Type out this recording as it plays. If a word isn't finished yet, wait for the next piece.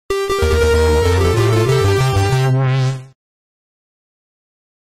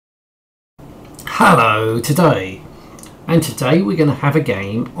Hello today, and today we're going to have a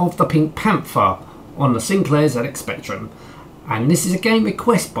game of the Pink Panther on the Sinclair ZX Spectrum, and this is a game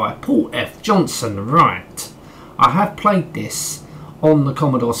request by Paul F. Johnson. Right, I have played this on the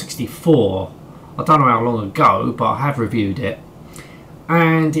Commodore 64. I don't know how long ago, but I have reviewed it,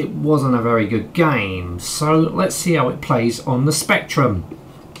 and it wasn't a very good game, so let's see how it plays on the Spectrum.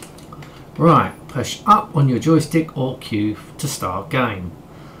 Right, push up on your joystick or Q to start game.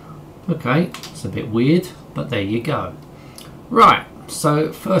 Okay, it's a bit weird, but there you go. Right,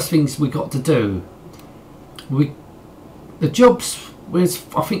 so first things we got to do. I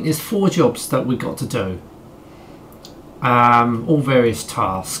think there's 4 jobs that we got to do. All various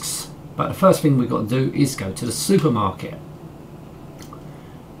tasks. But the first thing we got to do is go to the supermarket.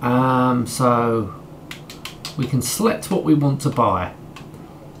 So we can select what we want to buy.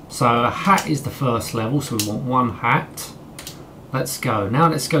 So a hat is the first level, so we want 1 hat. Let's go. Now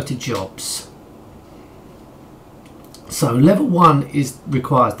let's go to jobs. So level 1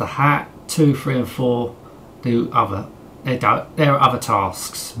 requires the hat. 2, 3 and 4 do other. There are other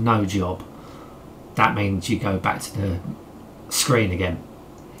tasks. No job. That means you go back to the screen again.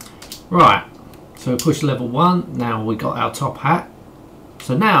 Right. So we push level 1. Now we got our top hat.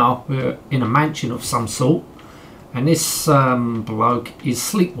 So now we're in a mansion of some sort, and this bloke is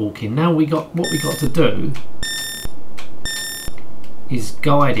sleepwalking. Now what we got to do is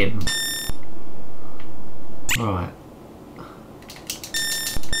guide him. Right.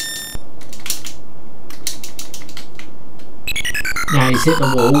 Now he's hit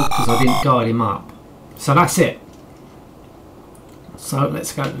the wall because I didn't guide him up. So that's it. So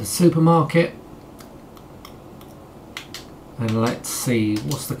let's go to the supermarket. And let's see,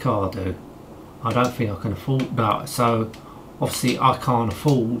 what's the car do? I don't think I can afford that. So obviously I can't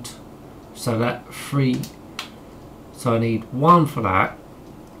afford. So that 3. So I need 1 for that.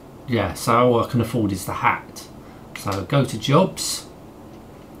 Yeah, so all I can afford is the hat. So go to jobs.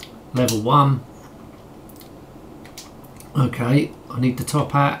 Level 1. Okay, I need the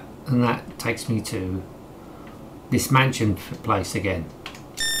top hat, and that takes me to this mansion place again.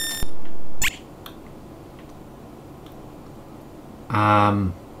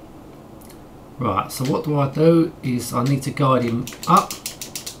 Right, so what do is I need to guide him up,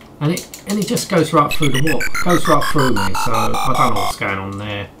 and it just goes right through the wall, goes right through me, so I don't know what's going on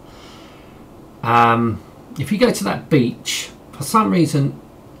there. If you go to that beach, for some reason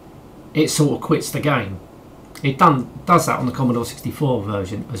it sort of quits the game. It does that on the Commodore 64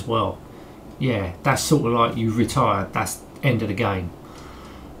 version as well. Yeah, that's sort of like you retired, that's the end of the game.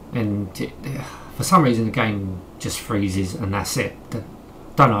 And for some reason the game just freezes and that's it.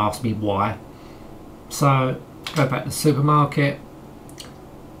 Don't ask me why. So go back to the supermarket,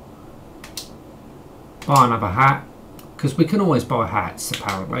 buy another hat, because we can always buy hats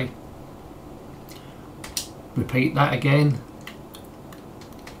apparently. Repeat that again.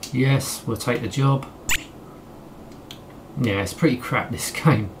 Yes, we'll take the job. Yeah, it's pretty crap, this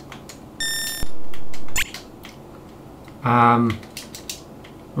game. Right,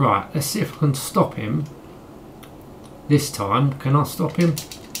 let's see if I can stop him. This time, can I stop him?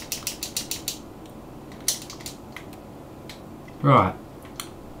 Right.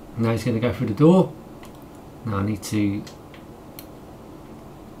 Now he's going to go through the door. Now I need to...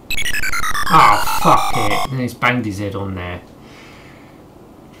 Ah, fuck it. Now he's banged his head on there.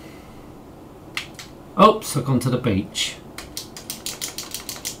 Oops, I've gone to the beach.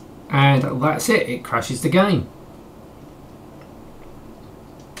 And that's it. It crashes the game.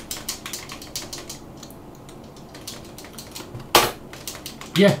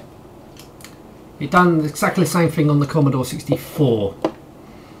 Yeah, it done exactly the same thing on the Commodore 64.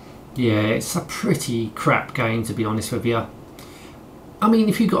 Yeah, it's a pretty crap game, to be honest with you. I mean,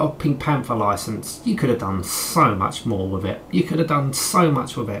 if you got a Pink Panther license, you could have done so much more with it. You could have done so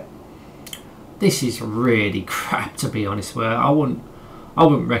much with it. This is really crap, to be honest with you. I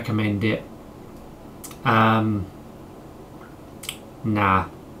wouldn't recommend it. Nah.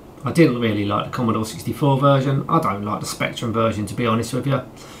 I didn't really like the Commodore 64 version. I don't like the Spectrum version, to be honest with you.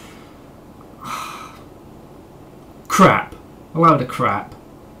 Crap. A load of crap.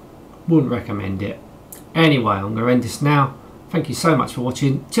 Wouldn't recommend it. Anyway, I'm going to end this now. Thank you so much for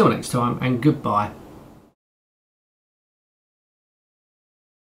watching. Till next time, and goodbye.